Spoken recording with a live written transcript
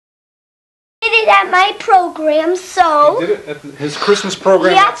it at my program, so... He did it at his Christmas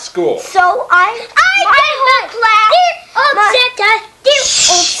program at school. So my whole class...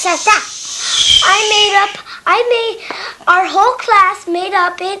 our whole class made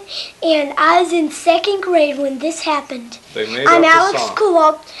up it, and I was in 2nd grade when this happened. They made up the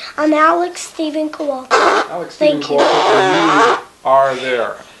song. I'm Alex Stephen Kowalczyk. Alex Stephen Kowalczyk, and you are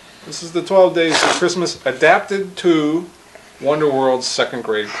there. This is the 12 Days of Christmas adapted to Wonder World's 2nd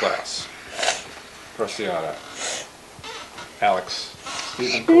grade class. Preciado. Alex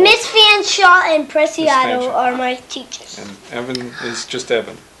Stephen Kowalczyk. Miss Fanshaw and Preciado are my teachers. And Evan is just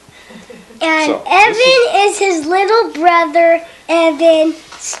Evan. And So, Evan is his little brother, Evan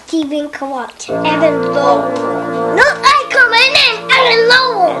Stephen Kowalczyk. Evan Lowell. No, I come in and Evan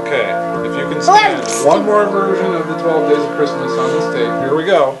Lowell. Okay, if you can stand one more version of the 12 Days of Christmas on this tape. Here we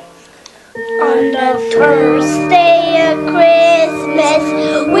go. On the first day of Christmas,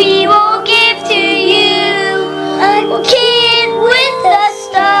 we will give to you a kid with a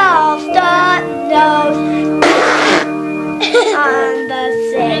stuffed nose. On the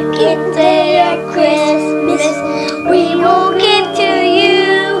 2nd day of Christmas, we will give to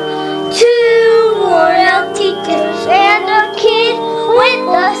you 2 worn-out teachers and a kid with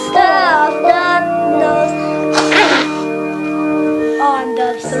a stuffed nose. On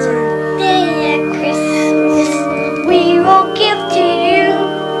the 3rd day of Christmas, we will give to you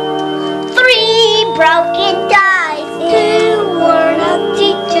 3 broken dice, 2 worn-out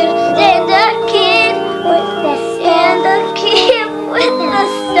teachers and a kid with a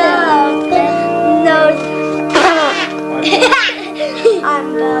stuffed nose. On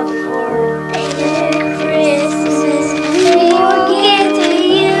the 4th day of Christmas, we will give to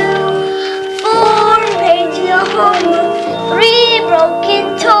you 4 pages of homework, 3 broken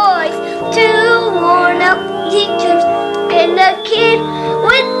toys, 2 worn-out teachers, and a kid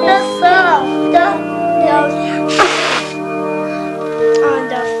with a stuffed nose. On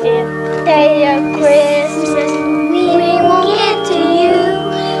the 5th day of Christmas, we will give to you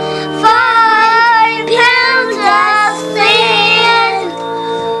 5 pounds of sand,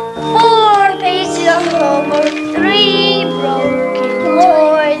 4 pages of homework, 3 broken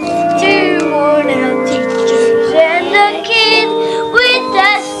toys, 2 worn-out teachers, and a kid with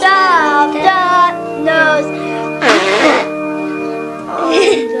a stuffed nose. On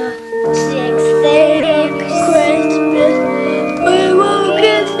the 6th day of Christmas, we will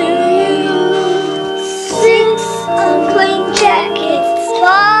give to you 6 unclean jackets,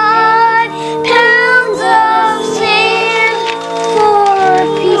 5 pounds of sand, 4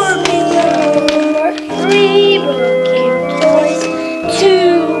 pieces of homework, 3 broken toys, 2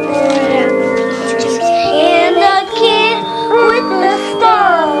 worn-out teachers, and a kid with a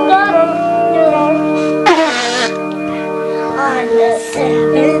stuffed nose. On the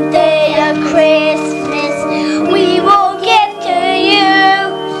 7th day of Christmas, we will give to you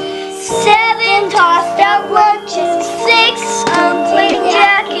 7 tossed out lunches, 6 unclean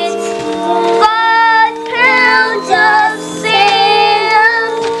jackets, 5 pounds of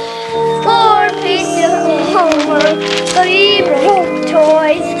sand, 4 pieces of homework, 3 broken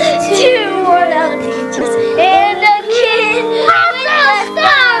toys, 2 worn-out teachers, and a kid with a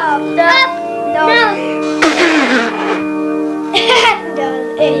stuffed nose. On the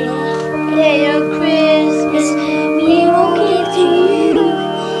 8th day of Christmas, we will give to you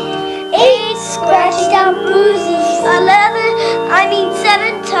 8 scratched out bruises,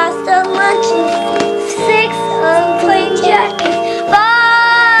 7 tossed out lunches, 6 unclean jackets, 5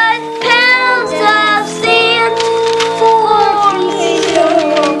 pounds of sand, 4 pieces of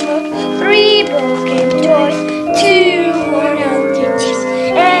homework, 3 broken toys, 2 worn-out teachers,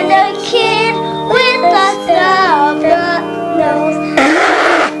 and a kid with a stuffed nose.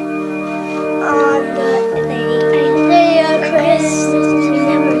 On the 8th day of Christmas,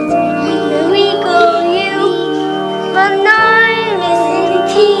 we go you 9 missing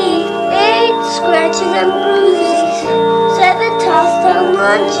teeth, 8 scratches and bruises, 7 tossed out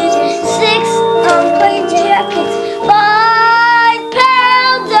lunches, 6 unclean jackets, 5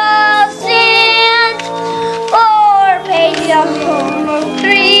 pounds of sand, 4 pages of homework,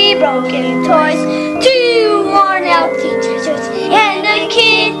 3 broken toys, 2 worn-out teachers, and a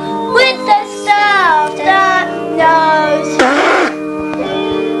kid with a stuffed nose.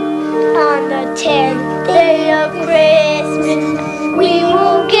 On the 10th day of Christmas, we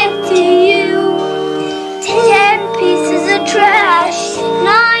will give to you 10 pieces of trash,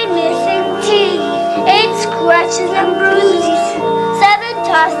 9 missing teeth, 8 scratches and bruises, 7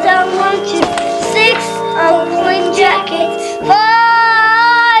 tossed out lunches, 6 unclean jackets, 5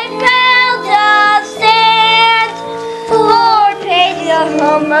 pounds of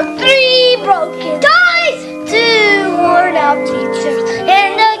homework, 3 broken toys, 2 worn out teachers,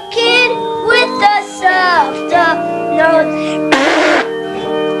 and a kid with a stuffed up nose.